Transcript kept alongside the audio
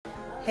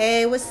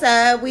Hey, what's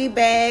up? We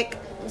back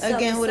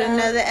again with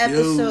another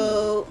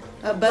episode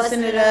of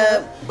Busting It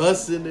Up.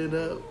 Busting It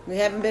Up. We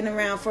haven't been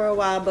around for a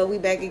while, but we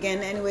back again.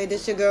 Anyway,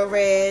 this your girl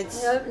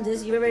Reds. Yep,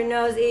 this you already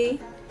know is E.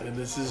 And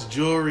this is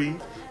Jory.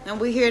 And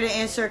we're here to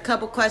answer a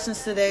couple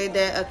questions today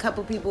that a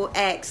couple people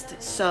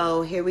asked.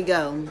 So here we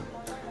go.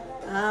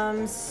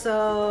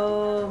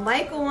 So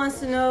Michael wants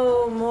to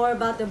know more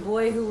about the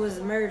boy who was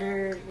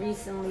murdered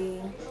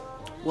recently.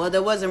 Well,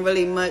 there wasn't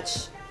really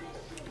much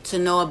to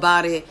know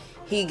about it.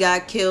 He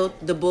got killed.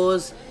 The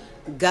Bulls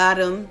got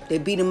him. They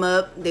beat him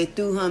up. They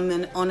threw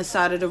him on the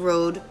side of the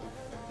road.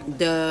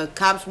 The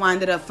cops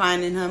winded up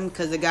finding him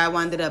because the guy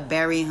winded up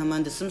burying him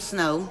under some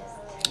snow.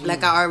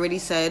 Like I already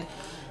said.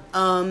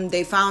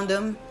 They found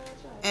him,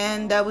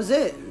 and that was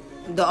it.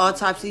 The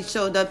autopsy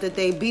showed up that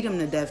they beat him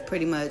to death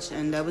pretty much,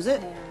 and that was it.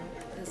 Yeah,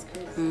 that's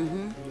crazy.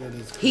 Mm-hmm. That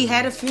is He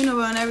had a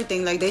funeral and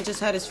everything. Like, they just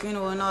had his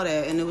funeral and all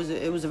that, and it was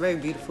a very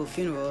beautiful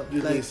funeral.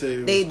 Did like, they say it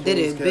was they did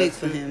it closed big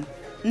casket? for him.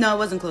 No, it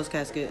wasn't closed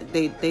casket.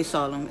 They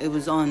saw him. It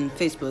was on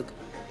Facebook.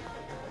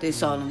 They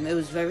saw him. It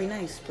was very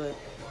nice, but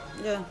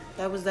yeah,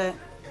 that was that.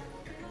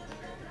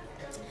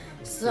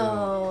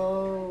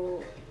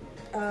 So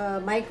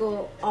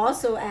Michael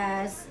also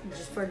asked,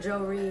 just for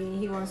Jory,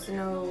 he wants to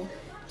know,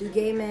 do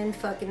gay men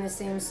fuck in the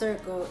same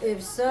circle?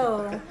 If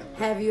so,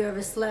 have you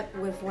ever slept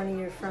with one of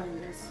your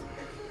friends?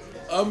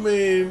 I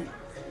mean,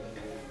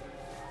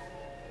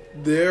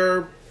 there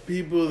are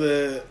people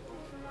that.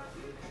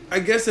 I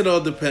guess it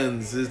all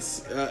depends.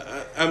 It's.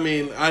 I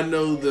mean, I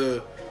know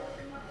the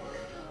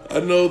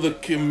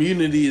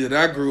community that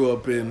I grew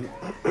up in.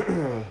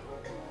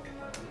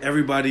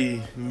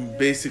 Everybody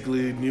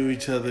basically knew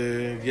each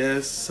other.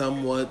 Yes,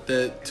 somewhat.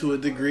 That to a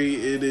degree,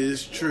 it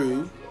is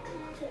true.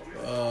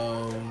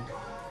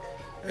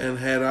 And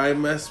had I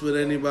messed with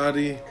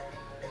anybody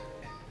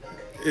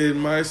in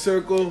my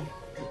circle,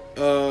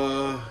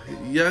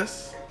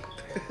 yes,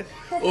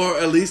 or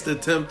at least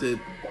attempted.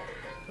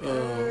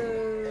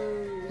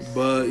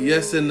 But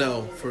yes and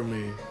no for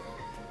me.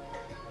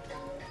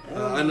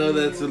 I know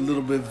that's a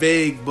little bit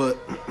vague, but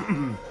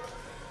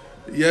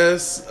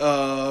yes,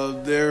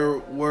 there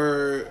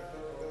were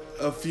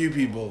a few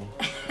people.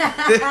 Yeah.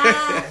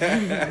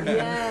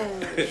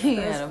 He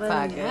had a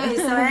pocket. Hey,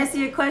 so answer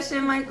your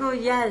question, Michael.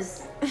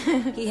 Yes,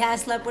 he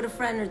has slept with a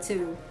friend or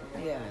two,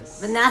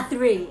 Yes, but not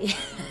three.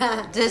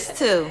 just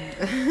two.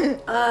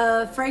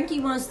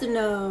 Frankie wants to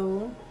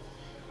know,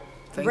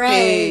 Frankie.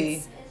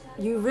 Reds,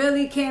 you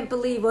really can't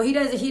believe. Well, he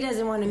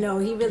doesn't want to know.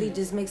 He really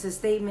just makes a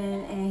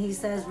statement, and he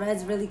says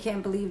Reds really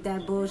can't believe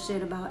that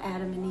bullshit about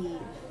Adam and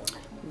Eve.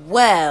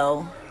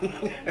 Well,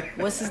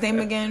 what's his name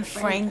again?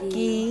 Frankie.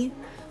 Frankie.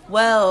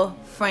 Well,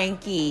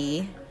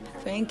 Frankie,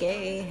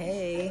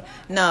 hey.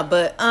 No,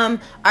 but all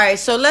right,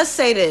 so let's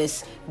say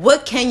this.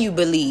 What can you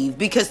believe?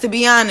 Because to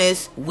be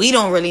honest, we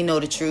don't really know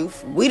the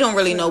truth. We don't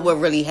really know what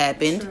really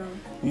happened. True.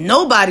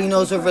 Nobody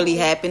knows what really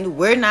happened.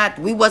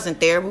 We wasn't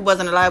there. We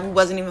wasn't alive. We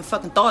wasn't even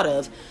fucking thought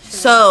of.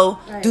 So,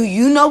 Right. do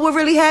you know what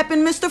really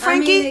happened, Mr.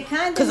 Frankie?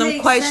 Because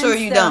I'm quite sure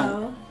you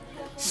don't.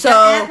 So, the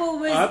apple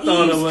was I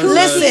thought it Eve's was coochie,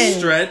 Listen. a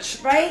stretch.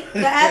 right?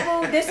 The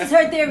apple. This is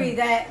her theory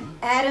that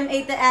Adam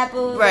ate the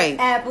apple. Right.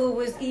 The apple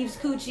was Eve's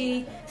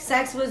coochie.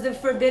 Sex was the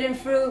forbidden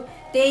fruit.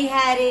 They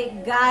had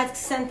it. God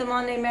sent them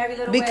on their merry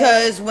little way.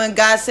 because when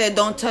God said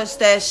don't touch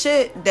that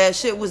shit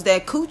was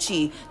that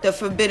coochie, the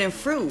forbidden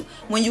fruit.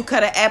 When you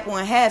cut an apple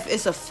in half,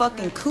 it's a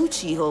fucking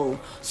coochie hole.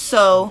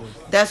 So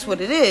that's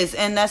what it is,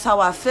 and that's how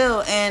I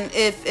feel. And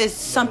if it's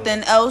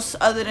something else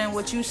other than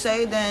what you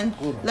say, then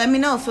let me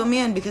know. Fill me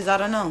in, because I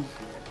don't know.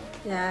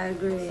 Yeah, I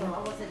agree. So I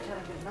wasn't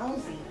trying to be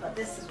nosy, but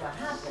this is what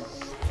happened.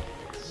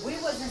 We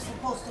wasn't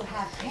supposed to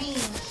have pain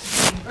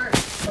giving birth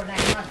for 9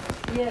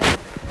 months. Yeah.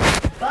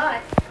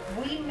 But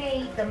we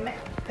made,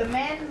 the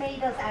man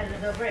made us out of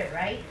the rib,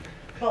 right?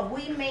 But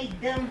we made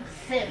them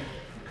sin.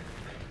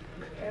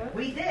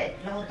 We did.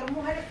 Nosotros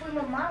mujeres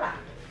fuimos malas.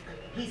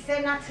 He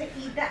said not to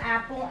eat the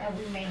apple, and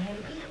we made him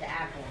eat the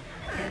apple.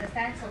 You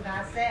understand? So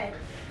God said,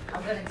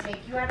 I'm going to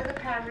take you out of the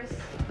palace,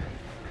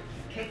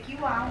 kick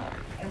you out,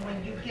 and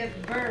when you give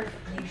birth,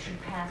 you should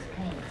pass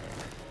pain.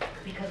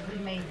 Because we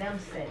made them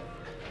sin.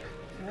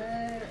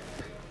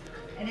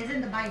 And it's in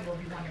the Bible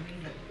if you want to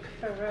read it.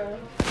 For real.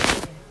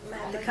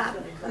 I'm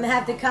gonna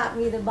have to cop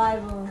me the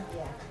Bible.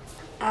 Yeah.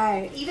 All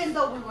right. Even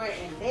though we were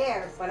in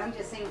there, but I'm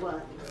just saying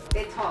what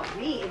they taught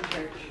me in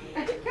church.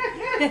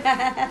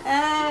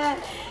 Yeah.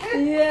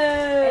 And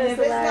if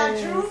it's not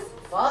true,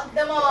 fuck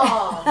them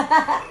all.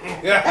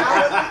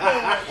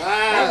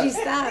 How'd you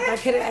stop? I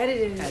could have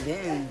edited it.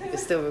 Damn,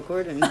 it's still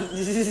recording.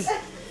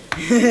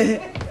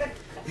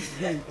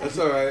 That's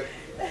all right.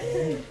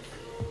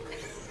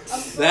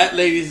 That,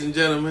 ladies and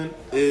gentlemen,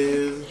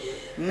 is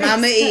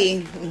Mama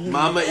E.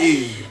 Mama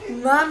E.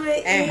 Mama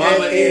E.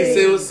 Mama E,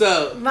 say what's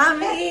up.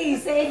 Mama E,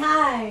 say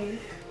hi.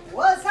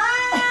 What's up?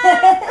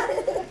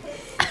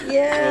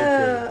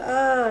 Yeah.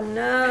 Oh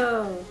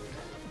no.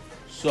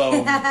 So,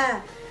 All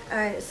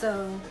right.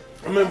 So.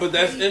 I mean, but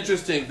that's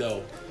interesting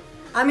though.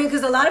 I mean,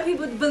 because a lot of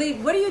people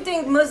believe. What do you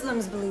think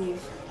Muslims believe?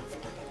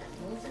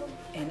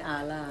 In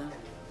Allah.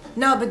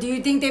 No, but do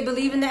you think they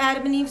believe in the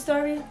Adam and Eve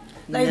story?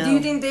 Like, No. do you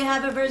think they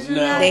have a version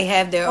No. of that? They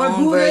have their Or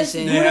own Buddhist-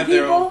 version. They Buddha have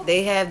their people? own-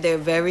 They have their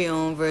very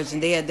own version.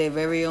 They had their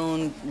very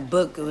own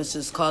book, which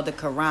is called the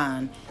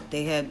Quran.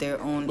 They have their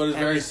own. But it's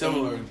very everything.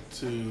 similar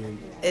to.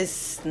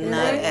 It's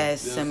not it?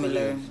 as Yes,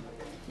 similar. it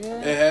is.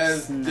 Yeah. It has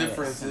It's not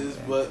differences, similar.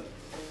 but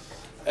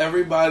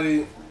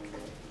everybody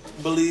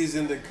believes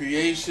in the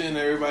creation.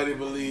 Everybody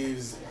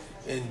believes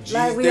in Jesus.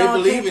 Like we they all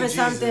believe came in for Jesus.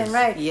 something,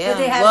 right? Yeah, But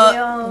they have well,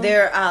 their own.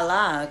 they're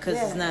Allah because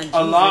Yeah. it's not Jesus.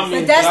 Allah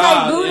means But that's like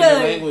God Buddha. in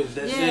the language.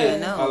 That's Yeah.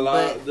 it. No, Allah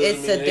but doesn't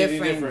it's mean a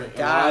anything different Allah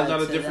God is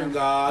not a to different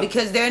them. God.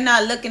 Because they're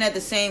not looking at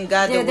the same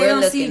God Yeah, that they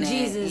we're don't see looking at.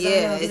 Jesus.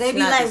 Yeah, They it's be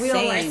not like, the we don't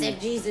same. worship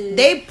Jesus.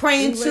 They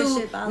praying We to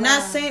worship Allah.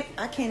 not saying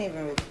I can't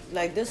even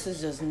like this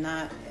is just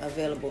not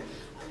available.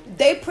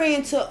 They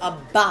praying to a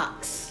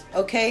box,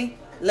 okay?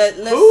 Let's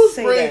Who's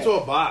say praying that. to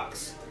a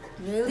box?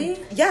 Really?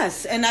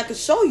 Yes, and I could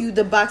show you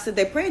the box that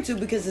they're praying to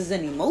because it's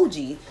an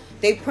emoji.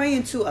 They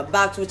praying to a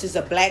box, which is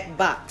a black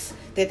box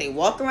that they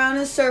walk around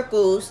in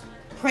circles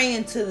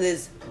praying to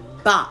this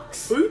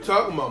box. Who are you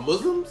talking about?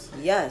 Muslims?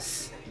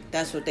 Yes,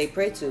 that's what they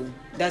pray to.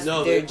 That's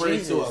No, their they pray to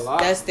Jesus. Allah.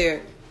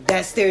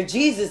 That's their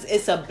Jesus.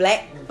 It's a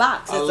black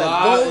box. It's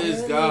Allah a gold.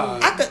 is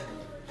God. I could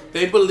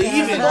They believe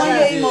in show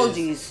you Jesus.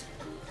 emojis.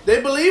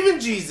 They believe in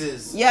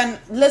Jesus. Yeah,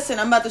 listen,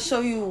 I'm about to show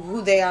you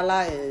who their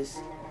Allah is.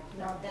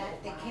 No,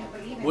 that they can't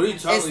believe in. What are you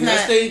talking It's about? Yes,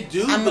 not. they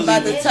do. I'm believe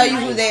about in to tell you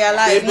Jesus. who their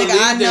Allah They is. Nigga, believe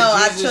I that know.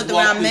 I Jesus choked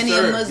walked around this many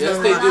a earth. Muslim. Yes,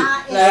 they do.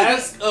 Like,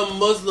 Ask a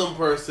Muslim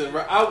person.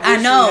 Right? I wish I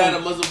know. we had a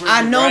Muslim person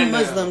I know right now.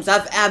 Muslims.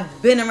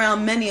 I've been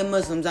around many of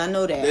Muslims. I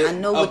know that. I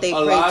know what they pray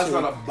Allah's to.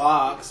 not a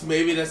box.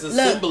 Maybe that's a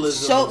Look,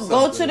 symbolism. show, of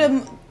go to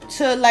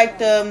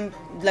something.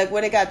 like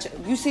where they got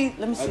you see.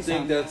 Let me see I think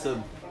something. that's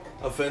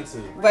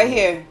offensive. Right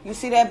here. You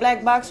see that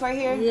black box right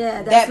here?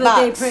 Yeah, that that's what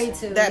they box, pray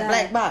to, That yeah.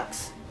 black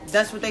box.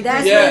 That's what they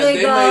That's pray Yeah, where they,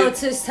 they go might-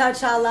 to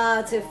touch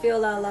Allah, to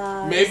feel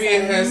Allah. Maybe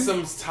it It's has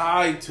some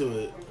tie to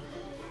it.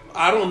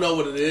 I don't know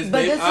what it is. But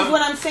Maybe this is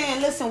what I'm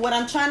saying. Listen, what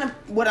I'm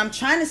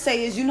trying to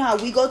say is, you know how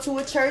we go to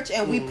a church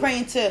and we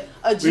praying to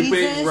a Jesus.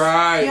 pray,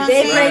 right? You know what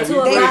They I'm pray saying?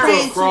 to a They box.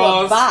 praying to a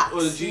cross box.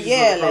 or the Jesus Yeah,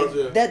 on the like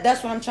cross, yeah.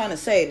 that's what I'm trying to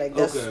say. Like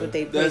that's Okay. what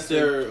they pray That's to.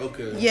 their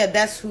okay. Yeah,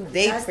 that's who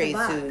they That's the pray to.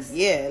 box.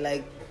 Yeah,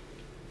 like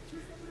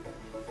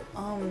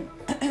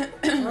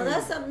Well,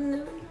 that's something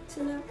new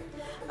to know.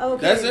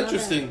 Okay, That's my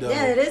interesting, bad. though.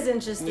 Yeah, it is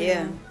interesting.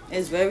 yeah,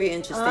 it's very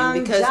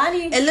interesting because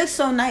Johnny- it looks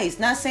so nice.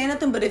 Not saying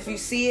nothing, but if you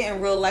see it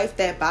in real life,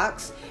 that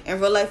box in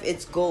real life,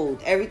 it's gold.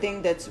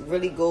 Everything that's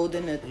really gold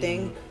in the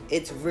thing,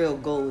 it's real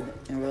gold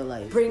in real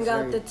life. Bring It's out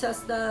very the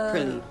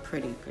tester.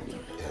 pretty.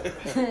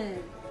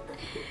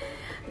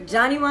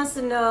 Johnny wants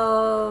to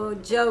know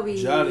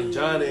Joey. Johnny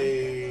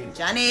Johnny.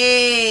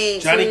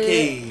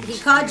 Cage. He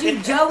called you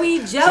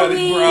Joey.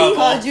 Johnny Bravo. He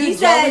Called you He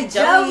said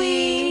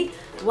Joey. Joey.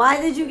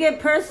 Why did you get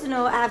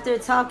personal after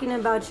talking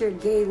about your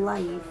gay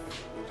life?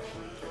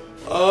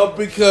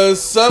 Because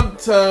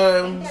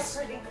sometimes,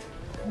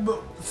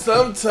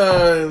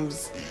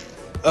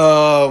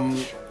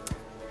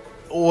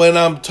 when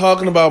I'm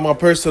talking about my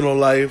personal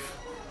life,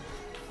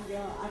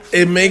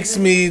 it makes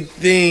me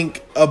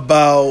think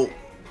about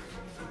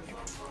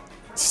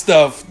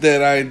stuff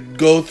that I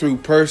go through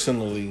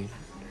personally.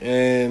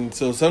 And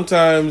so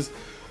sometimes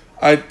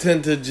I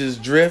tend to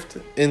just drift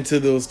into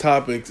those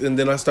topics and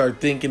then I start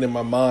thinking in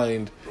my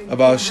mind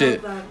about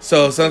shit.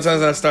 So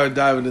sometimes I start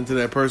diving into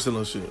that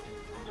personal shit.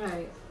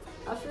 Alright,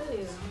 I feel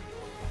you.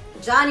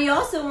 Johnny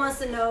also wants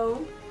to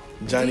know,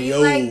 Johnny do you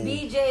O. like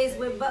BJs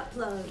with butt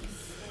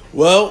plugs?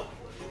 Well,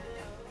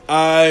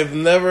 I've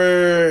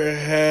never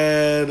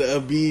had a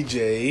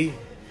BJ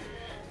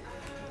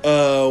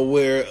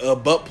where a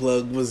butt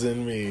plug was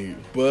in me.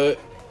 But,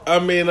 I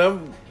mean,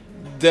 I'm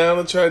down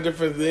to try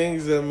different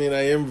things. I mean,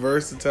 I am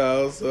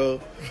versatile, so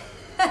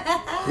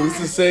who's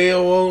to say I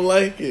won't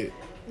like it?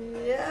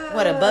 Yeah.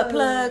 What, a butt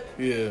plug?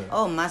 Yeah.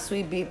 Oh, my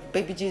sweet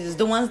baby Jesus.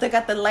 The ones that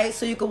got the light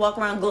so you can walk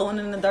around glowing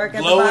in the dark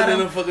at Glowing the bottom.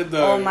 in the fucking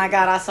dark. Oh my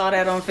God, I saw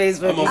that on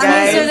Facebook, I'm you a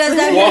I mean, so guys. does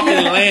that Walking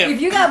mean lamp.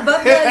 if you got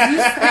butt plugs, you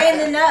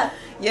standing up?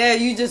 Yeah,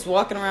 you just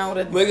walking around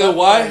with a Nigga, butt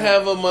why plug.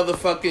 have a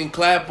motherfucking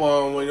clap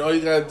on when all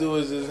you gotta do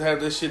is just have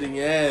this shit in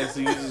your ass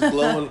and you just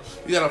glowing?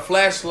 You got a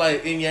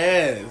flashlight in your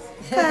ass.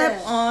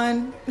 clap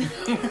on?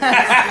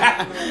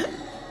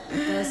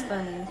 That's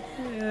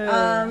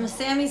funny.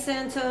 Sammy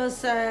Santos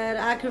said,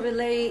 I could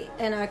relate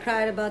and I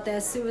cried about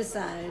that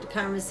suicide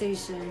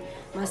conversation.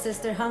 My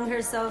sister hung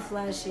herself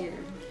last year.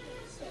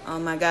 Oh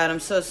my God,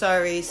 I'm so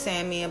sorry,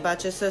 Sammy,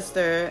 about your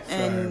sister.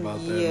 And about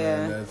that, yeah,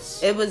 man.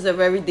 That's it was a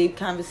very deep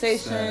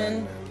conversation. Sad,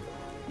 man.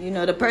 You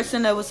know, the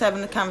person that was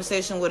having the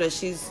conversation with us,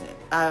 she's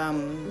Not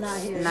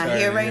here. not Sorry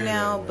here to right hear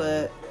now. that,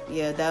 But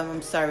yeah,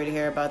 I'm sorry to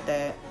hear about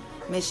that.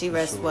 May she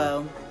rest sure.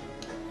 well.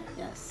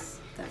 Yes,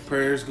 definitely.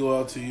 Prayers go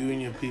out to you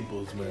and your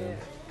peoples, man.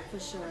 For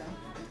sure.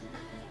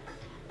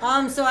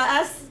 So I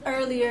asked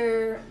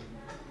earlier,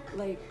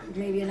 like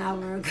maybe an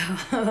hour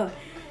ago,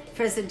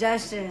 for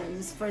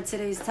suggestions for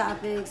today's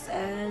topics,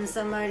 and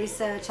somebody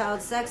said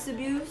child sex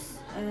abuse.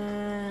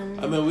 And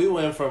I mean, we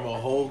went from a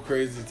whole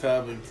crazy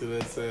topic to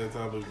that sad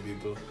topic,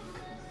 people.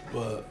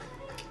 But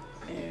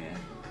yeah.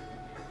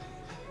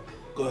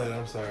 Go ahead.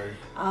 I'm sorry.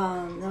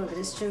 No, but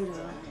it's true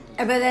though.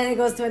 But then it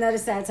goes to another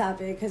sad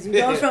topic because you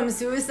go from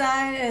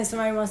suicide and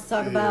somebody wants to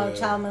talk about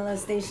child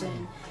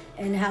molestation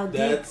and how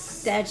deep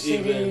that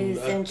shit is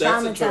and traumatizing.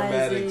 That's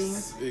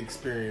a traumatic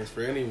experience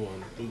for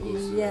anyone who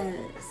goes through that.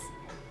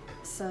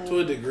 So to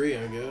a degree,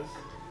 I guess.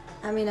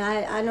 I mean,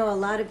 I know a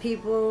lot of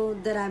people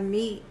that I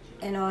meet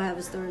and all have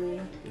a story.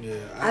 Yeah,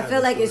 I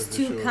feel like it's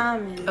too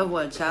common. Of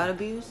what? Child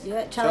abuse?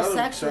 Yeah, child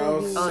sexual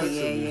abuse. Oh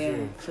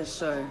yeah, for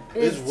sure.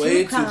 It's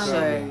way too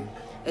common.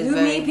 You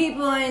meet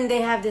people and they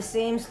have the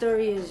same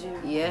story as you.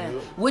 Yeah,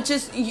 which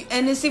is,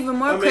 and it's even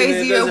more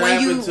crazier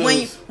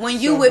when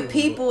you with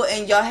people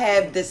and y'all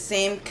have the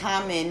same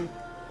common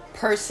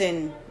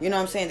person. You know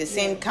what I'm saying? The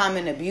same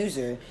common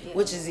abuser,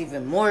 which is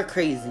even more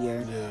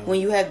crazier. Yeah. When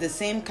you have the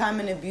same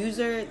common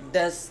abuser,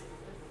 that's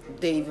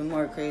the even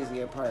more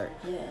crazier part.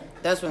 Yeah,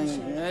 that's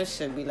when that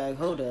should be like,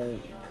 hold up.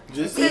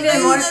 It's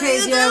even more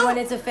crazier when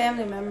it's a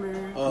family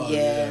member. Oh,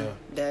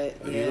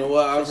 That, you know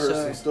what? I've heard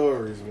some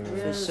stories, man.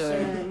 For sure.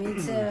 Me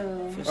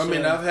too. I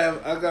mean,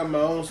 I got my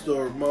own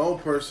story, my own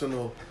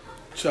personal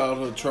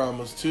childhood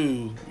traumas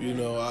too. You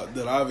know,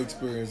 that I've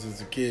experienced as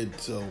a kid.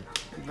 So,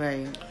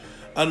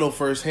 I know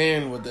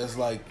firsthand what that's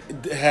like.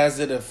 Has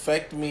it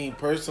affect me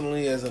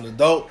personally as an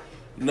adult?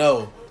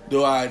 No.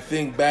 Do I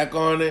think back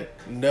on it?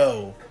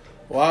 No.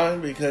 Why?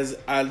 Because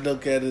I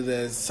look at it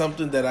as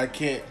something that I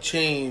can't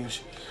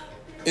change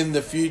in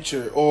the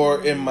future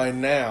or in my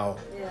now.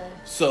 Yeah.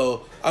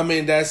 So I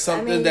mean that's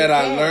something that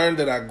I learned,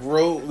 that I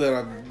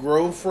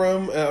grow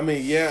from. I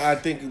mean, I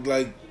think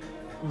like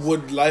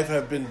would life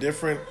have been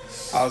different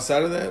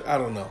outside of that? I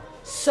don't know.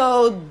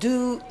 So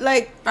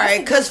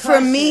because for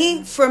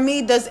me,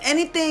 does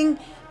anything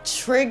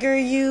trigger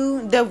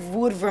you that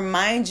would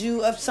remind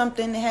you of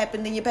something that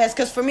happened in your past?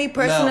 Because for me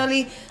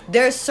personally,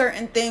 there's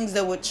certain things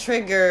that would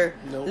trigger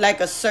like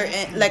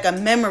a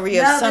memory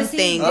of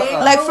something.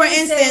 Like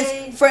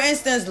for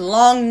instance,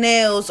 long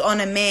nails on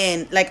a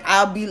man. Like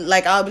I'll be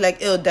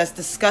like, ew, that's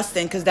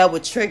disgusting, because that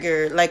would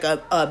trigger like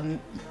a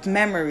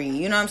memory.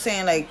 You know what I'm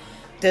saying? Like,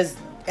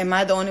 am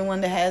I the only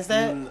one that has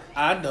that?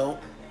 I don't.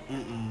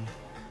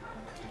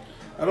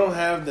 I don't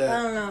have that.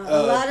 I don't know.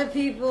 A lot of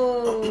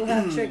people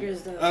have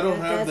triggers, though. I don't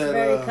have that. That's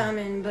very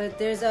common, but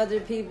there's other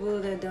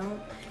people that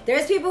don't.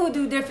 There's people who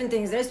do different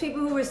things. There's people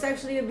who were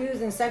sexually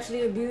abused and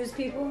sexually abuse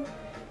people.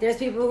 There's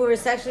people who were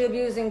sexually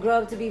abused and grow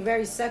up to be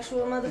very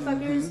sexual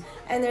motherfuckers.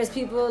 Mm-hmm. And there's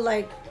people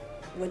like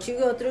what you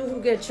go through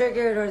who get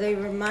triggered or they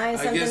remind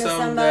something to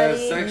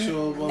somebody.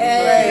 Sexual motherfucker.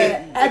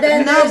 And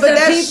then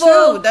there's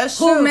people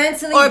who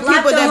mentally or block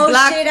people the that whole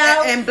block shit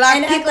out and block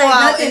and people act like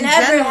out nothing in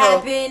ever general.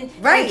 happened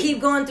and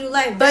keep going through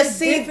life. But there's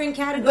different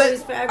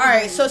categories for everyone. All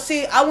right, so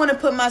see, I want to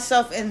put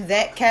myself in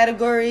that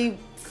category,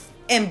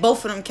 in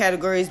both of them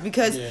categories,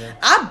 because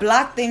I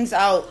block things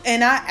out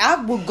and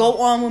I will go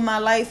on with my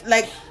life.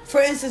 Like,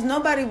 for instance,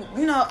 nobody,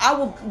 I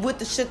will, with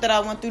the shit that I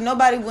went through,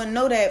 nobody would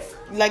know that,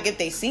 like, if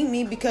they see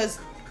me, because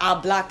I'll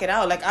block it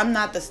out. Like, I'm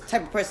not the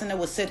type of person that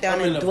will sit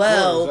down and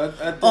dwell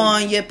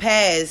on your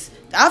past.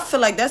 I feel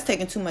like that's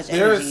taking too much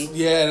energy.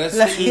 That's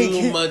like,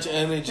 too much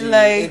energy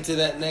into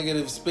that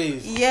negative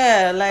space.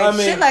 Yeah, like,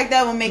 shit like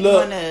that will make you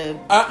want to.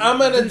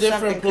 I'm at a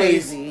different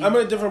place. Crazy. I'm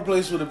at a different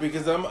place with it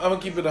because I'm gonna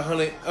keep it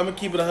 100. I'm gonna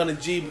keep it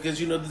 100G because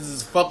this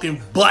is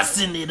fucking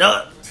busting it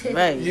up.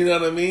 Right. You know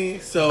what I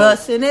mean? So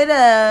busting it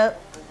up.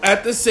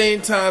 At the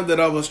same time that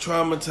I was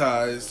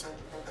traumatized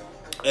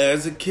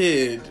as a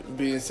kid,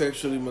 being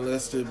sexually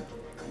molested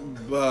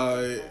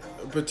by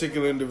a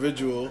particular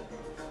individual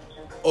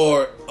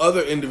or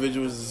other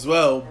individuals as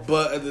well,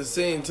 but at the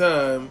same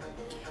time,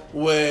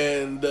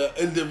 when the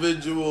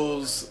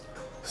individual's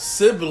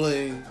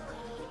sibling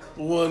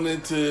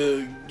wanted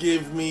to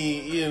give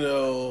me,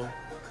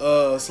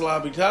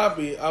 sloppy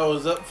toppy, I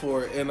was up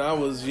for it, and I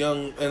was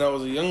young, and I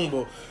was a young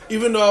boy.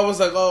 Even though I was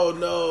like, oh,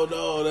 no,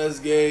 that's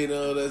gay,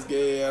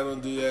 I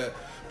don't do that.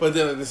 But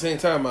then at the same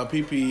time, my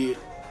PP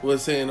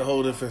was saying a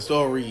whole different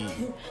story.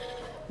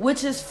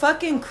 Which is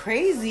fucking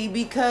crazy,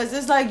 because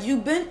it's like,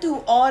 you've been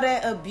through all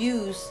that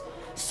abuse,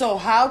 so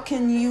how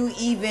can you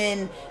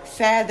even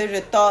fathom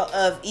the thought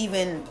of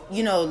even,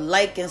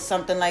 liking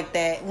something like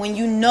that when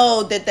you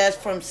know that that's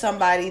from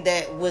somebody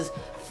that was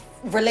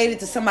related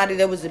to somebody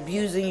that was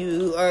abusing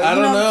you? Or I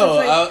don't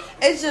know.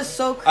 It's just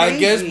so crazy. I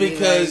guess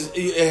because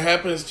it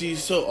happens to you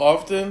so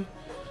often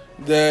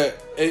that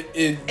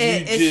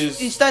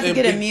you start to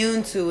get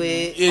immune to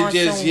it. On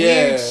some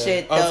weird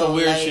shit,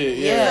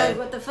 Like,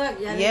 what the fuck?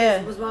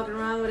 Yeah. Was walking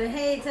around with a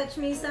 "Hey, touch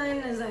me" sign.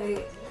 It's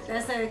like,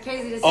 that's like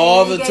crazy to say.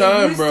 All the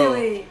time, bro.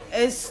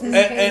 It's and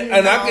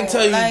I can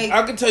tell you,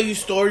 I can tell you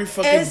story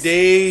fucking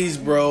days,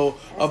 bro,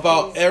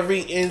 about every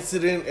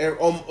incident that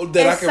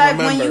I can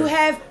remember. When you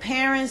have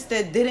parents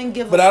that didn't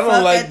give a fuck, I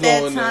don't like at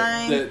that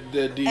time,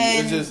 that deep.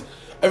 It's just.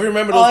 I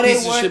remember those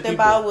pieces of shit. All they worked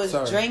about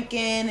was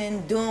drinking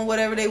and doing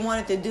whatever they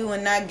wanted to do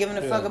and not giving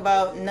a fuck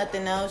about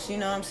nothing else. You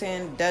know what I'm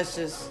saying? That's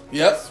just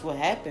that's what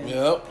happened.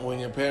 Yep. When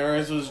your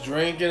parents was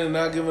drinking and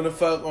not giving a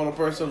fuck on a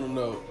personal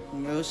note.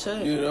 Real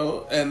shit.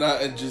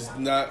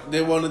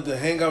 They wanted to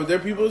hang out with their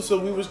people, so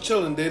we was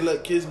chilling. They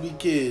let kids be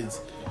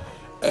kids.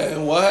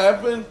 And what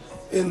happened?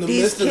 In the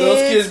These midst of those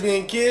kids- kids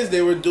being kids,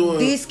 they were doing.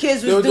 These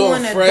kids they was were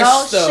doing fresh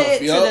adult stuff,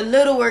 shit yup. to the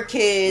littler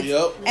kids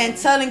Yup. and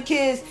telling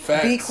kids,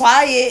 Facts. be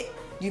quiet.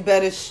 You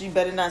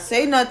better not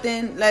say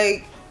nothing.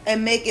 Like,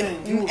 and making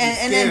you would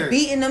and be then scared.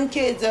 beating them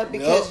kids up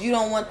because Yup. you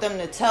don't want them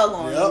to tell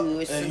on you.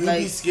 Yep. It's And you like,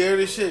 be scared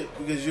as shit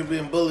because you're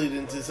being bullied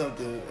into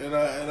something. And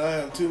I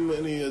have too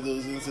many of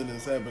those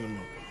incidents happen to me.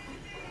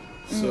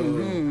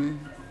 So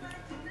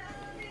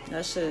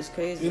that shit is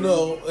crazy. you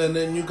know, and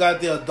then you got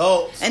the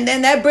adults. And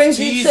then that brings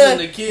you Teasing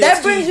the to kids,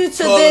 that brings you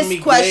to calling me this gay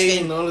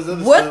question: and all this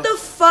other what stuff. the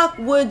fuck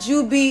would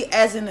you be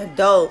as an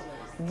adult?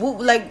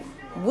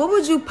 What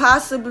would you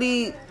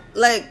possibly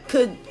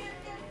could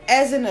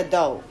as an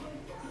adult?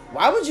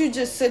 Why would you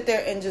just sit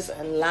there and just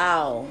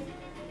allow?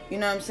 You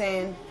know what I'm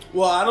saying?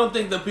 Well, I don't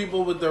think the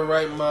people with the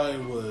right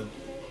mind would.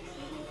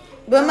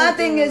 But my don't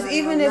thing think is, like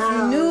even if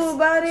you knew allows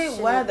about it,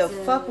 why shit the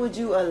to- fuck would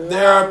you allow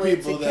There are it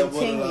people to that would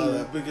continue? allow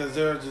that because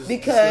there are just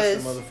Because-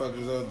 disgusting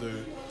motherfuckers out there.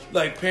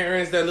 Like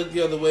parents that look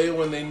the other way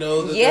when they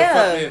know that Yeah,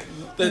 they're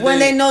fucking, that when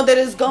they know that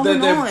it's going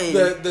that on.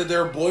 that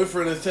their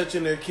boyfriend is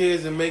touching their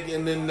kids and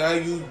then now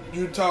you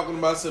talking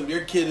about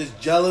your kid is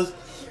jealous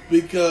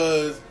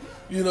because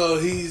you know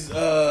he's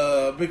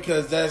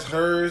because that's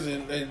hers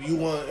and you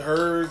want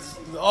hers,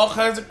 all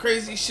kinds of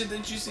crazy shit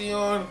that you see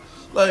on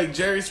like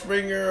Jerry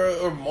Springer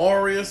or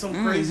Maury or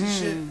some crazy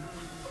shit.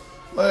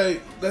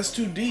 Like that's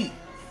too deep.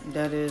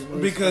 That is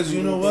what's Because you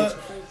fucking know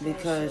ridiculous. what?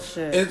 Because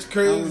shit, It's I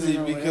don't crazy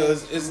know what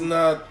because else. it's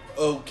not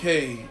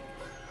okay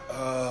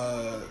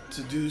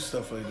to do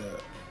stuff like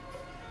that.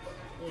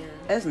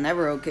 It's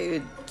never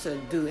okay to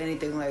do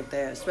anything like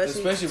that, especially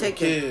Especially for take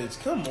kids.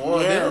 Come on,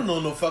 they Yeah. don't know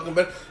no fucking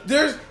better.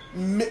 There's,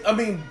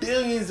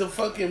 billions of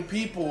fucking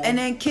people. And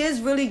then kids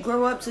really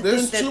grow up to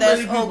There's think that too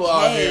that's many people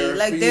out okay. here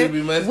Like for you there, to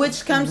be messing-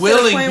 which comes to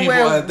willing the point people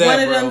where at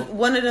that,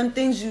 one of them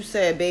things you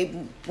said, babe,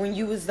 when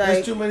you was There's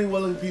like, too many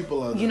willing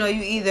people out there. you know,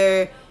 you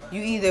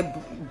either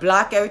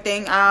block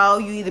everything out,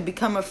 you either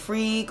become a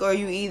freak, or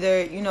you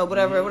either, you know,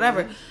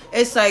 whatever.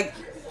 It's like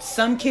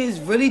some kids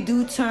really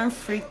do turn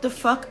freak the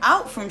fuck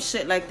out from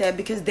shit like that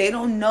because they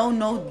don't know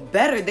no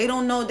better. They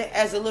don't know that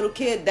as a little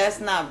kid that's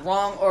not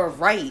wrong or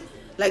right.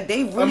 Like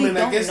they really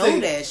don't know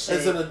that shit.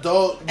 As an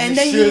adult, And you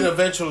then should you-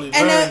 eventually learn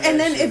and that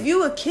then shit. if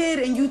you a kid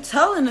and you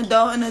tell an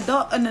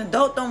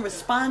adult don't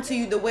respond to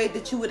you the way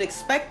that you would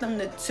expect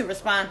them to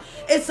respond,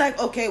 it's like,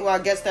 okay, well, I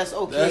guess that's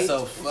okay. That's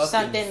a fucking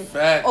something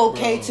fact,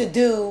 okay bro. to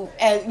do,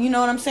 and you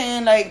know what I'm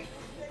saying? Like,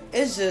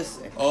 it's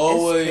just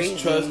Always it's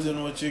crazy.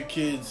 trusting what your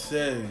kids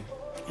say.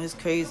 It's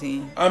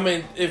crazy. I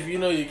mean, if you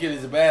know your kid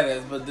is a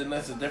badass, but then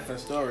that's a different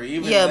story.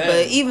 Even Yeah, then,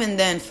 but even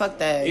then, fuck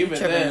that. You even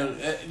tripping.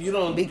 then, you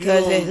don't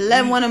Because you if don't-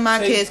 let you one of my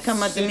take kids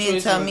come up to me and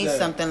situations tell like me that.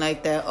 something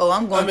like that, oh,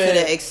 I'm going I mean- to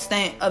the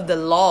extent of the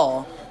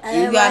law. And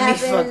You then got what me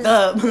happens fucked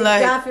up. if,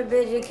 Like, God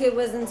forbid your kid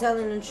wasn't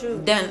telling the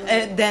truth.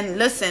 then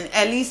listen.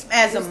 At least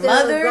as You're a still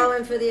mother,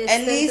 going for the at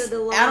extent least of the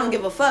law. I don't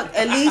give a fuck.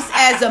 At least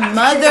as a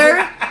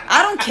mother,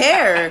 I don't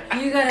care.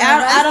 You gotta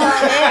I don't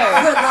arrest her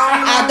care. for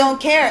lying I on- don't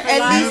care. for At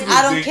lying least on-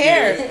 I don't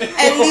care.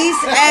 At least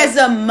as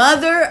a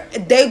mother,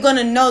 they're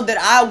gonna know that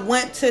I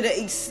went to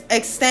the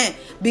extent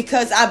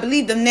because I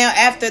believe them. Now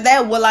after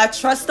that, will I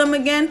trust them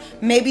again?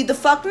 Maybe the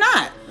fuck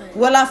not.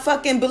 Will I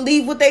fucking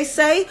believe what they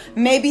say?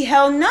 Maybe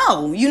hell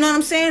no. You know what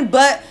I'm saying?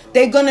 But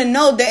they're gonna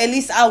know that at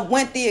least I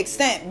went the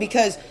extent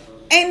because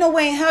ain't no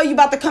way in hell you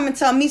about to come and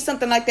tell me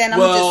something like that and I'm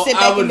gonna just sit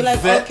back and be like,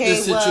 vet okay,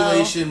 the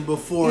situation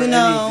before you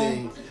know.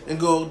 anything and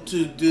go to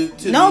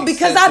no, the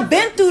because extent I've of-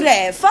 been through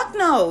that. Fuck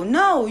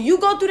no. You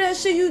go through that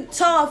shit, you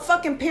tell a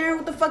fucking parent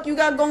what the fuck you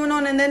got going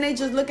on and then they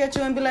just look at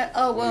you and be like,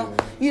 oh, well,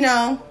 you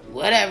know,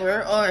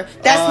 whatever. Or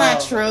that's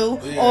not true.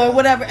 yeah. Or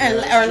whatever. Yeah, And,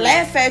 that's or true.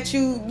 laugh at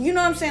you. You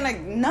know what I'm saying?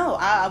 Like, no,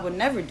 I would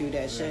never do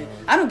that shit.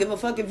 I don't give a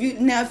fuck if you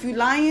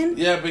lying.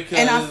 Yeah, because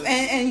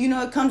And you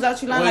know, it comes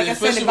out you lying. Well, Like I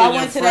said, especially if I with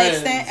went to your that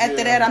friends, extent, after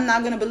yeah. that, I'm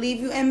not going to believe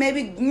you. And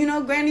maybe, you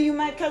know, granted, you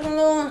might catch a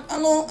little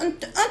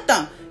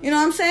you know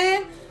what I'm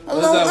saying? A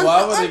What's that?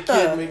 Why would a unta.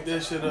 kid make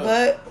that shit up?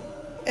 But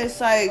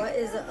it's like What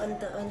is a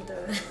under?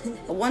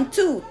 1,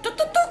 2.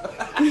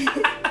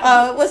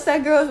 What's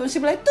that girl when she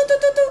be like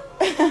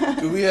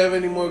Do we have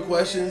any more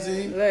questions,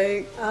 E?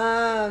 like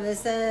It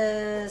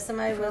says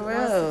somebody For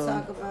wants real. to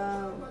talk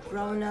about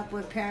growing up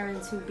with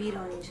parents who beat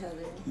on each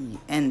other.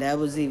 and that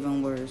was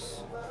even worse.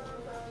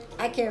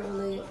 I can't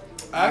relate.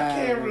 I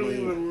can't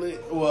really relate.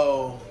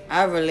 Well,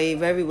 I relate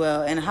very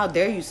well, and how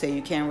dare you say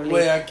you can't relate?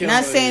 Wait, I can't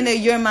Not relate. saying that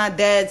you're my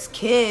dad's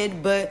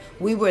kid, but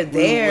we were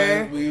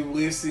there.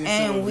 we've seen some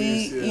And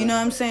we, abuse, yeah. you know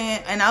what I'm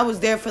saying? And I was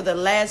there for the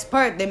last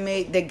part.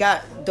 They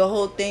got the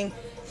whole thing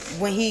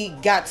when he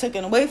got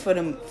taken away for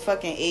them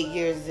fucking 8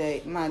 years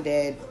that my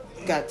dad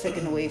got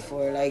taken away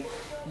for. Like,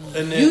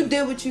 And then- you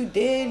did what you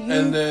did.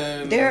 and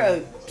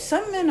then-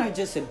 some men are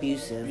just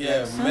abusive. Yeah,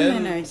 Like, some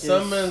men are just.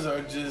 some men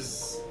are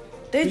just.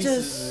 They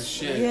pieces just of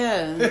shit.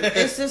 yeah.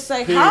 It's just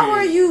like, Period. how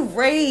are you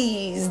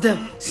raised,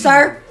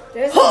 sir?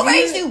 Who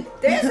raised you?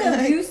 There's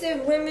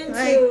abusive women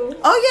Like, too.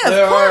 oh yeah,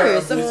 There of are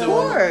course, of abusive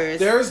course. women.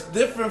 There's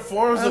different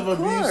forms of Of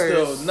abuse, course.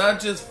 though, not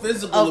just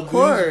physical Of abuse,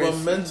 course, but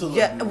mental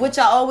yeah, abuse. which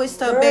I always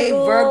tell babe,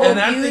 Verbal. verbal And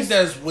I abuse. think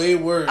that's way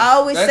worse. I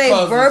always That say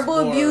causes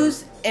verbal more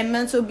abuse and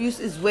mental abuse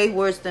is way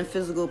worse than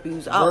physical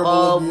abuse. I Verbal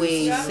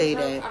always abuse. say I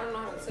that don't know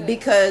how to say it.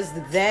 because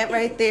that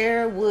right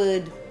there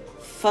would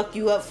fuck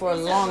you up for a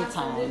long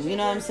time. You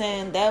know what I'm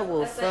saying? That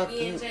will That's like fuck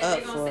me you and Jay, up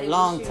they gonna for a say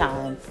long we shoot.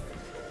 time.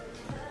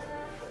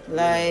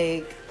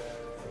 Like,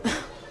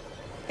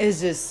 it's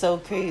just so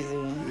crazy.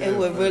 Yeah, It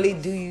would man. really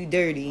do you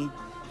dirty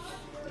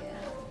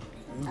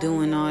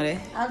doing all that.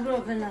 I grew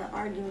up in an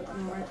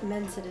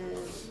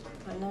argumentative,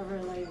 but never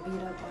like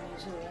beat up on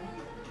each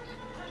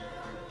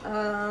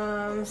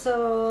other.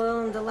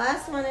 So the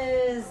last one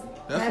is: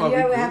 That's Have why you we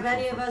ever? grew Have up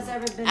any of with us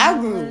ever been I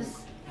grew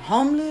homeless?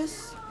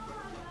 homeless.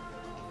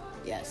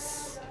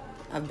 Yes,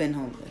 I've been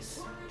homeless.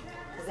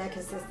 Does that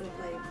consist of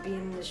like being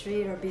in the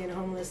street or being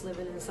homeless,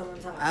 living in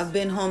someone's house? I've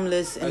been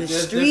homeless in I the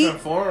guess street. different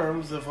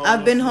forms of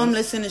I've been homelessness.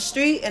 homeless in the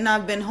street, and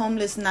I've been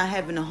homeless not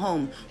having a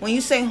home. When you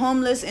say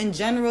homeless in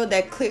general,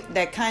 that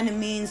kind of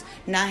means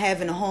not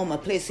having a home, a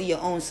place of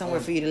your own, somewhere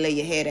for you to lay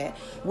your head at.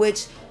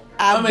 Which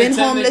I've mean, been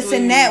homeless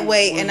in that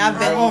way, and I've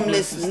been technically,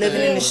 homeless homeless is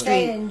living in the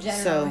staying Say in street.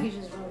 general, So he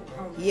just wrote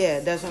homeless. yeah,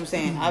 that's what I'm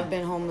saying. I've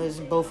been homeless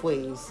both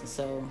ways.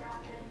 So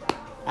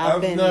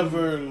I've been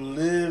never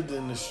lived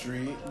in the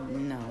street.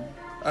 no.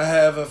 I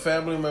have a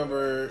family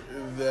member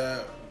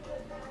that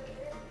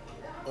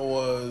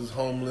was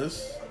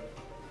homeless.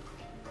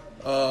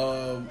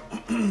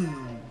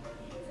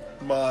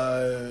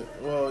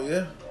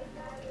 Yeah.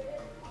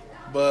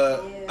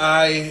 But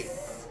I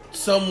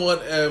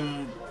somewhat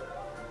am,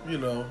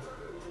 in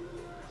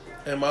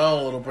my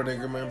own little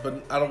predicament,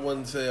 but I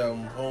wouldn't say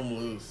I'm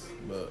homeless,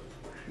 but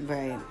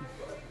Right.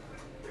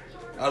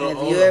 I don't Have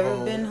own you a ever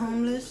home, been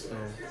homeless? so.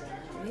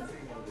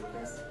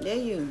 Yeah,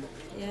 you.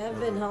 Yeah, I've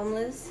been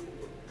homeless,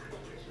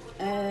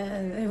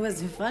 and it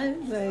wasn't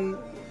fun.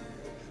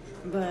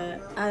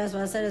 But that's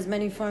why I said there's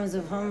many forms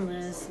of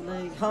homeless.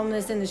 Like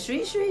homeless in the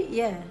street,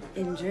 yeah,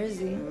 in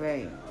Jersey.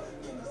 Right.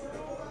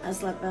 I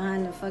slept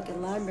behind the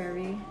fucking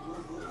library.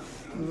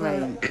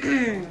 Right.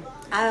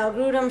 I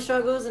outgrew them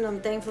struggles, and I'm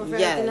thankful for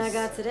everything I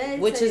got today.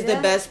 Which tell is you the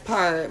that. best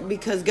part,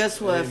 because guess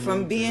what?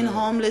 From being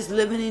homeless,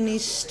 living in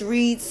these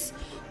streets,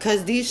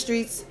 because these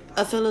streets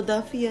of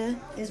Philadelphia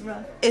It's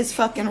rough. is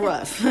fucking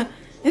rough.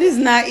 It is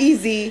not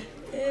easy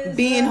It's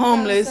being rough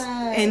homeless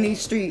outside. in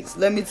these streets.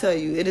 Let me tell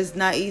you, it is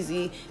not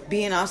easy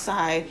being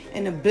outside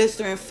in the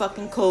blistering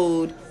fucking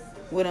cold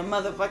with a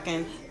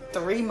motherfucking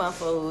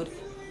 3-month-old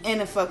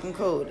in a fucking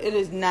cold. It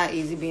is not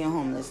easy being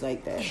homeless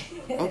like that.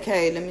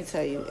 Okay, let me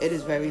tell you, it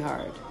is very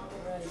hard.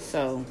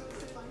 So,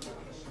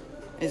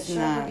 it's Trying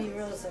not. to be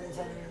real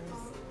sometimes.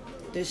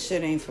 This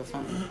shit ain't for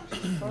fun.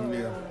 For Yeah.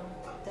 real.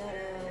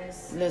 That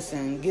is.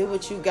 Listen, get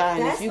what you got,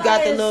 and That's if you got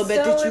why the it's little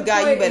bit so that you got,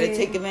 you better important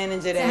take advantage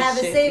of that To have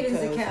shit. a savings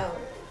because- account.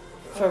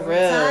 For When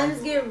real.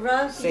 times get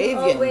rough, Save you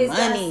your always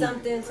money. got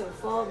something to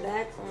fall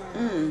back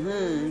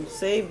on.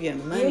 Save your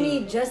money. You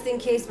need just in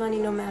case money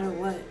no matter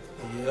what.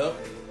 Yep.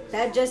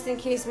 That just in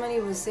case money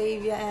will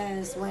save your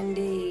ass one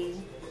day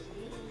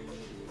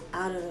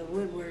out of the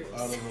woodworks.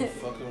 Out of the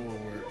fucking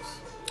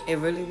woodworks. It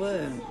really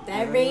would.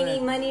 That It really rainy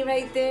would. money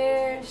right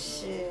there,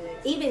 shit.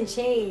 Even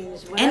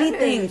change. Whatever,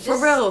 Anything, for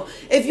just- real.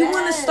 If you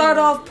want to Yeah. start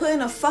off putting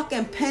a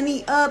fucking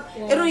penny up,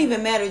 Yeah. it don't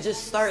even matter.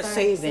 Just start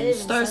saving. saving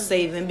Start something.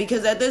 saving.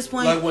 Because at this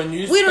point, Like when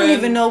you we don't spend-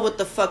 even know what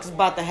the fuck's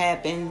about to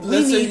happen.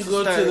 Let's we say need you to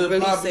go start to the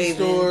really poppy saving.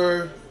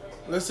 store.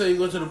 Let's say you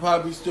go to the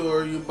poppy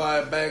store, you buy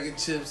a bag of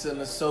chips and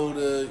a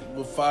soda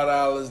with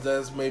 $5.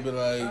 That's maybe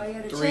like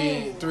yeah, the three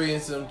change.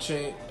 and some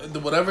change.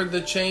 Whatever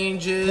the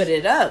change is, Put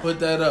it up. Put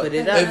that up. Put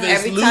it up. If it's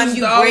Every loose time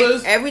you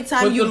dollars, break- every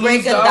time put you the break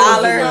loose a dollars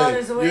dollar-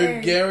 Dollars away. away.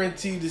 You're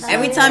guaranteed to see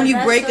Every it. time you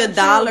That's break so a true.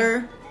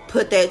 dollar,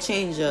 put that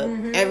change up.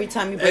 Every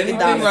time you break Anything a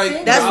dollar.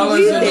 like That's what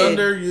we dollars and did.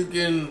 under, you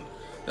can.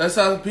 That's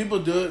how people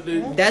do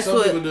it. That's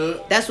Some people do what.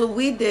 it. That's what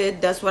we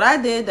did. That's what I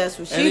did. That's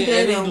what she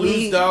did. Any And loose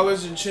we.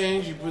 dollars and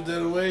change, you put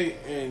that away,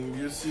 and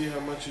you'll see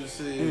how much you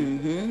save.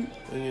 Mm-hmm.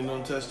 And you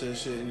don't touch that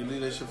shit, and you leave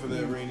that shit for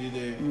that rainy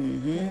day.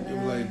 You'll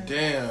be like,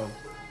 damn,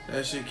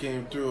 that shit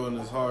came through in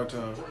this hard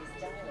time.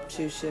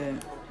 True shit.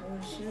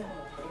 Oh, shit.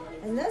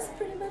 And that's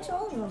pretty much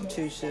all of them.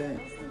 True shit.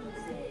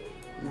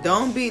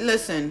 Don't be.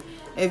 Listen.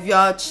 If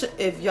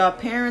y'all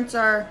parents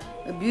are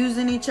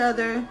abusing each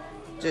other,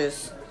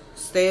 just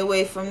stay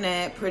away from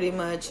that. Pretty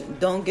much.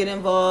 Don't get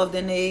involved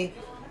in a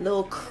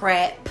little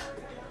crap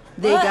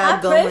they Well, got I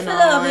pray going for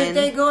them on. if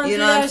they going You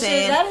through know what I'm that shit.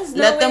 saying? That is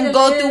no Let way them to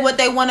go live. through what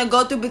they want to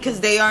go through because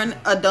they are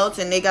adults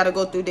and they got to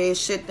go through their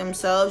shit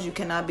themselves. You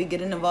cannot be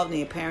getting involved in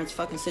your parents'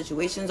 fucking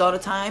situations all the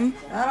time.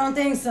 I don't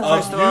think so.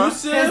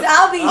 Abusive? Because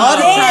I'll be All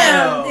the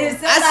damned time.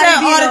 if I somebody said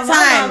beat all on the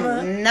my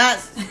mama.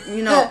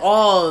 time, not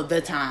all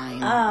the time. You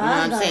know what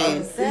I'm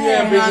saying?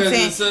 Yeah, You know what I'm because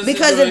saying? in some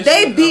Because if they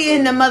situations,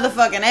 beating the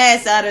motherfucking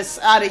ass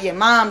out of your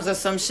moms or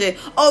some shit,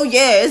 oh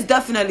yeah, it's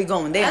definitely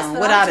going That's down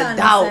what without I'm a trying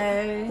to doubt.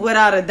 say.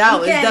 without a doubt,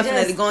 You it's can't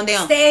definitely just going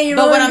down. Stay in your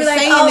But room what and I'm be like,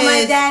 saying oh, my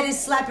is, dad is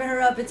slapping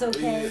her up. It's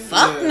okay.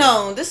 fuck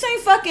no. This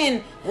ain't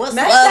fucking what's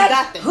Matter love of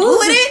got fact, to do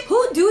with it.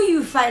 Who do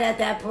you fight at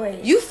that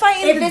point? You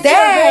fighting If the it's your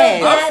dad.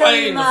 real I'm dad or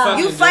fighting your the mom.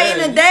 fucking You fighting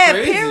dad. the dad,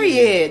 You crazy.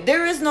 period.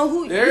 There is no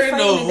who. There you ain't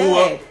no fighting the who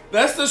dad. up.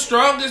 That's the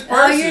strongest Oh,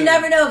 person. you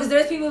never know, because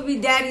there's people who be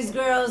daddy's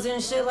girls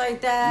and shit like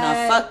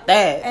that. Nah, fuck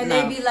that. And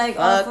Nah, they be like,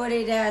 fuck. oh, for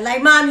their dad.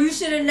 Like, mom, you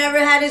should have never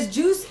had his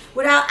juice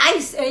without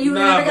ice, and you would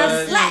Nah, never got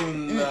man. slapped.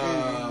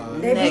 Nah.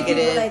 They be Negative.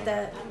 people like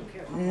that.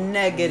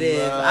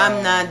 Negative. Nah.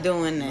 I'm not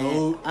doing that.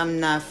 Nope. I'm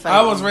not fighting.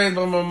 I was raised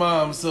by my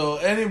mom, so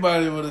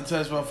anybody would have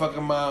touched my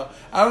fucking mom.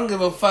 I don't give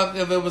a fuck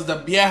if it was the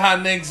vieja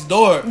next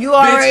door. You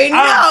already Bitch,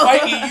 I'm know.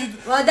 fighting you.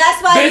 Well,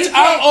 that's why Bitch, you I'm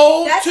can't.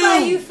 old That's too. why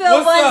you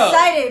feel What's up?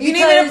 one-sided. You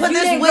need me to because put you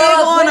this didn't wig grow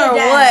up on with a or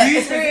dad. what?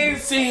 These niggas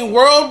seen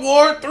World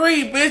War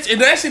III, bitch,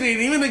 and that shit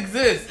didn't even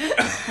exist.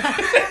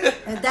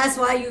 And that's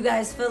why you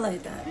guys feel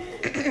like that.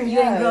 You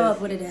didn't grow up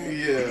with a dad.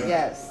 Yeah.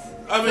 Yes.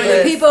 I mean,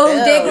 The people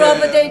who did grow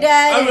up with their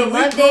dad I mean, and we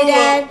loved grew their up-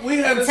 dad we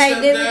had and a tight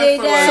stepdad knit with their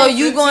for dad. So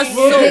you gonna 15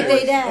 still years pick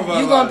they dad. of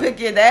our You gonna life. pick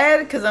your dad?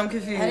 Because I'm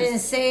confused. I didn't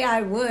say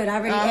I would. I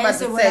already I'm about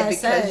answered to what say I because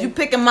said. you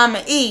picking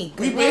Mama E.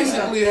 We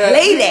basically had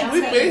Lady.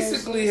 we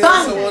basically had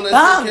Bum, someone that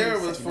bum. took care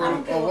of us for a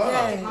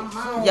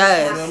while. Yeah.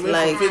 Yes, You know what I mean?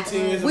 like For 15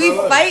 years of we our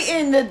life.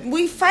 fighting.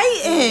 We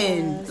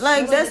fighting.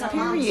 Like that's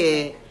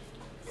period.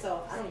 So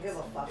I don't give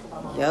a fuck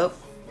about my Yep.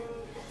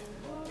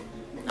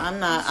 I'm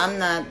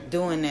not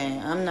doing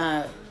that. I'm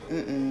not.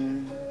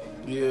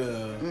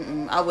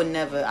 Yeah. I would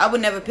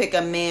never pick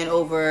a man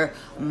over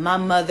my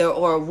mother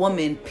or a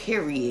woman,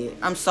 period.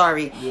 I'm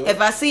sorry. Yep.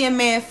 If I see a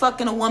man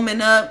fucking a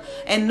woman up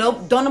and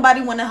don't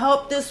nobody want to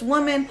help this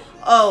woman,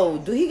 oh,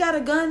 do he got a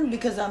gun?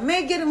 Because I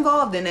may get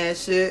involved in that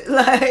shit.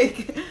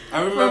 Like,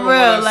 I remember for real, when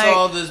I like,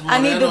 saw this I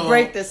need to Moreno,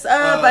 break this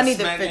up. I need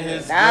to smacking figure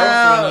his it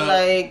out. girlfriend up.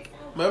 Like,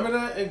 Remember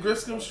that in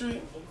Griscom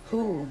Street?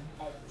 who?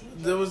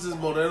 There was this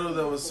Moreno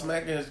that was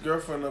smacking his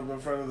girlfriend up in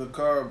front of the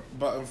car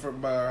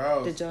by our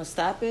house. Did y'all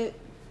stop it?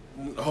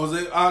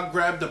 Jose, I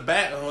grabbed the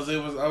bat, and I was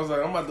like,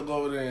 I'm about to go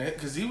over there and hit,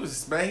 because he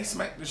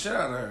smacked the shit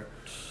out of her.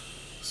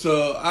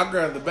 So I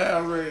grabbed the bat, I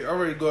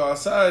already go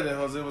outside, and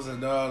Jose was like,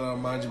 no,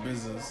 mind your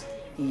business.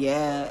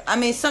 Yeah. I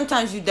mean,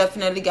 sometimes you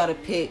definitely got to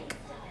pick,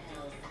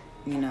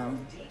 you know,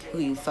 who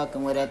you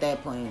fucking with at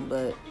that point.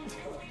 But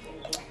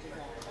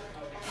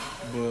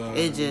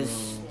it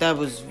just, that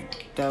was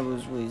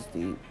waist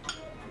deep.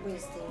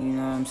 You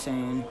know what I'm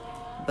saying?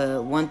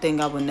 But one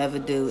thing I would never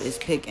do is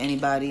pick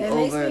anybody It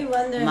makes over me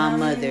wonder my how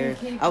many mother.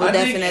 people- I would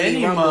think definitely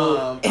any rumble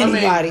mom.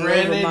 anybody I mean,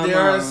 granted, over my there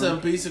are mom.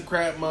 some piece of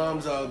crap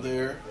moms out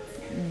there.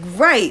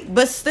 Right,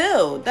 but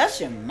still,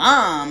 that's your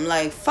mom.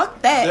 Like, fuck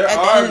that. There At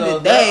the are end of though.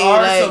 the day, There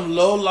are like, some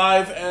low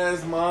life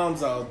ass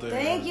moms out there.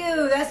 Thank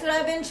you. That's what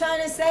I've been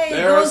trying to say. It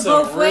There are goes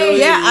some both really ways.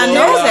 Yeah, I know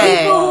low-life that.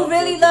 People moms who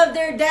really out there. love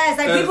their dads,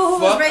 like That people who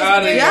was fuck raised outta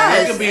with their here. Yes,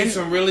 There could be and-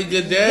 some really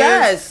good dads,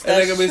 Yes, and there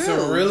that's could be some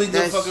true. really good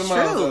That's fucking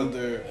moms true. out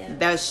there.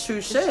 that's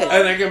true shit. And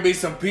there can be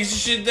some piece of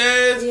shit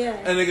dads, Yeah.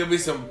 and there can be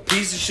some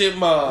piece of shit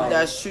moms.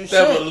 That's true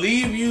That shit. will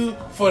leave you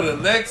for the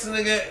next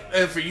nigga,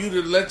 and for you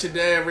to let your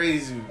dad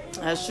raise you.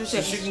 That's true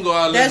shit. she can go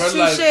out and live That's her true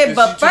life, shit. 'cause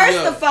But she too first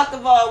young. of fuck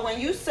of all,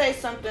 when you say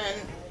something,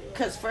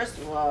 because first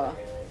of all,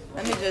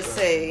 let me just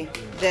say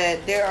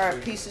that there are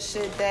piece of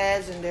shit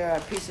dads and there are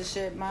piece of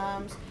shit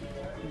moms.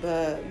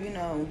 But you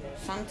know,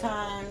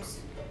 sometimes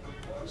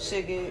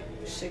shit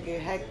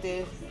get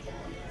hectic.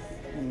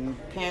 And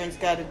parents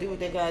got to do what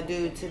they got to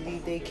do to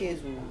leave their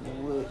kids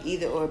with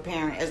either or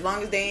parent. As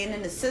long as they ain't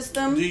in the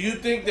system, Do you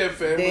think that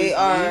families they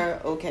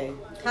are okay.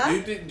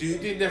 Do you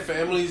think that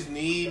families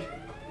need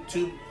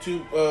two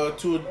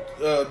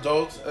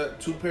adults,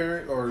 two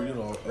parent, or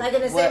Like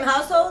in the What? same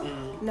household?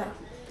 No.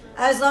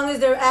 As long as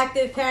they're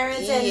active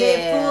parents and they're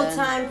Yeah.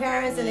 full-time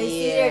parents and they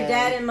see their Yeah.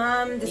 dad and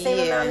mom the same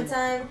Yeah. amount of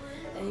time,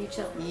 and you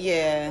chill.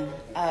 Yeah.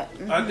 I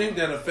think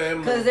that a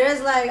family. Because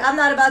there's I'm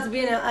not about to be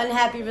in an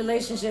unhappy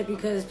relationship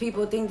because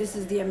people think this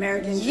is the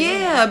American dream.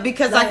 Yeah,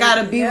 because I Like,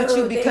 gotta be with no,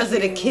 you because of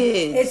thank the you.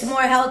 kids. It's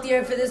more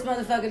healthier for this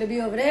motherfucker to be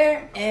over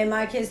there and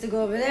my kids to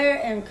go over there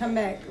and come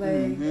back. Like,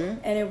 Mm-hmm.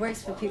 and it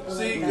works for people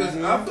See, like because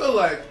that.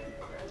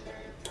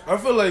 I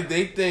feel like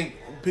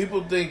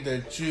people think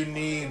that you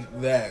need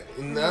that,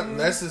 and not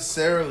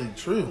necessarily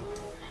true.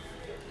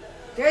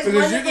 There's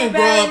Because you wonderful can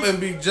grow up parents and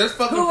be just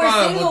fucking who were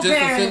fine single with just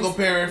parents. a single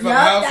parent Yup,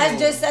 household. I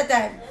just said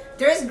that.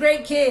 There's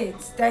great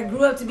kids that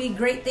grew up to be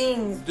great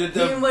things,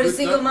 even with a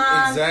single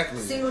mom, exactly.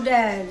 single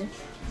dad.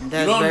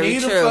 That's You don't very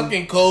need true. a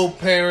fucking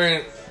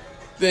co-parent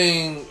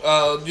thing,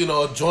 a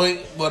joint,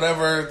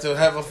 whatever, to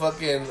have a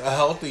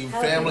healthy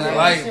family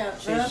life.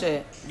 relationship, True bro.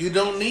 shit. You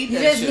don't need You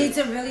that just shit. need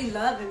to really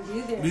love and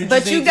be there. You But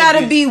just you need to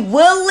gotta be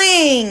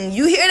willing.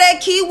 You hear that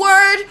key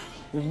word?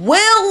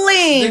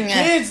 Willing. The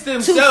kids to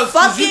themselves,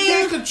 'cause you fucking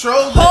can't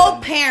control them.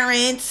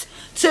 co-parent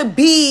to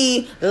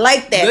be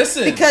like that.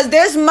 Listen. Because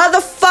there's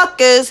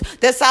motherfuckers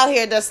that's out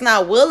here that's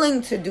not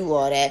willing to do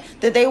all that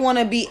they want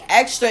to be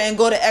extra and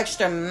go the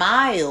extra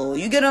mile.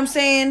 You get what I'm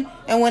saying?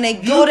 And when they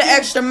go the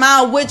extra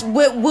mile, which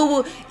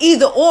will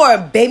either or,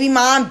 baby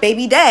mom,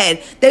 baby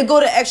dad, they go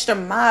the extra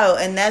mile,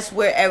 and that's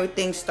where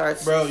everything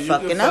starts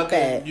fucking up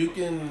at. You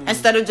can,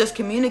 instead of just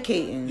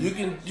communicating. You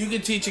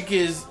can teach your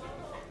kids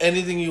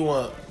anything you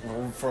want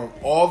from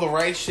all the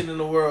right shit in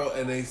the world,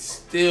 and they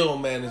still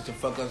manage to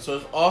fuck up. So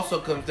it also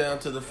comes down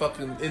to the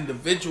fucking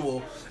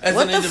individual as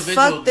what an individual.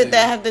 What the fuck did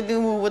that have to do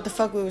with what the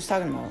fuck we was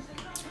talking about?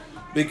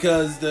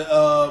 Because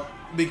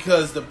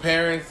the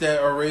parents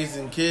that are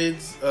raising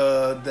kids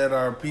that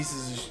are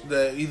pieces of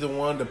that either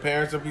one, the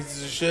parents are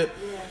pieces of shit.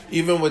 Yeah.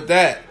 Even with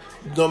that,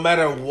 no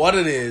matter what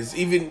it is,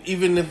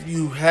 even if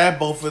you had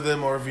both of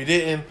them or if you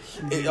didn't,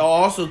 it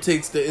also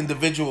takes the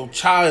individual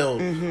child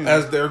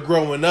as they're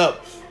growing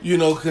up. You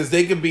know, because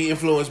they could be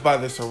influenced by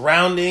their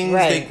surroundings.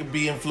 Right. They could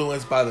be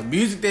influenced by the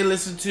music they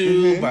listen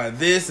to, by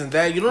this and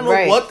that. You don't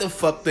know what the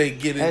fuck they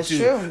get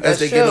into as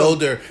they get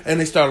older. And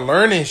they start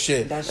learning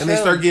shit. They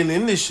start getting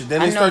in this shit.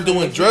 Then they start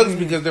doing drugs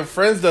because their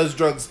friends does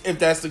drugs, if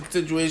that's the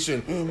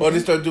situation. Or they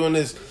start doing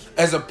this.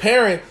 As a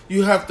parent,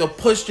 you have to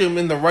push them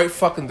in the right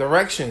fucking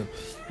direction.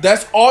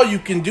 That's all you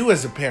can do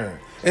as a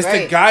parent. Is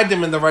to guide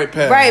them in the right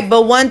path. Right,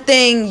 but one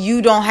thing,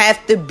 you don't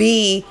have to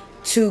be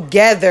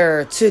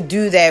together to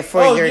do that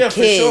for your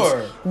kids, for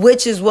sure.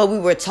 Which is what we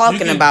were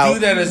talking about.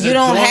 You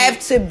don't have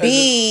to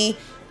be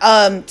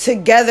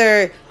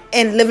together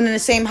and living in the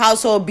same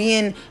household,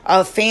 being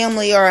a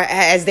family, or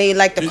as they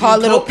like to call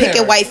little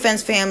picket white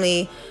fence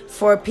family,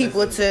 for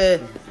people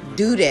to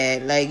do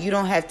that. Like, you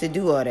don't have to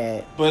do all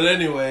that. But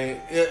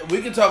anyway,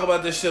 we can talk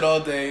about this shit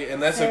all day,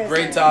 and that's a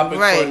great topic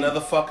for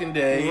another fucking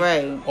day.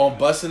 On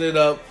Busting It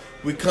Up.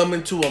 We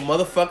coming to a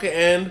motherfucking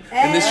end.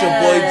 And this your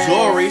boy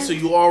Jory, so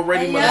you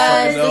already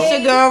motherfucking know. It's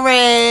your girl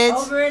Reg.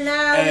 Over and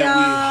out, and y'all.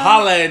 we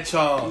holla at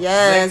y'all.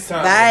 Yes, next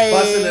time. bye.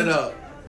 Busting It Up.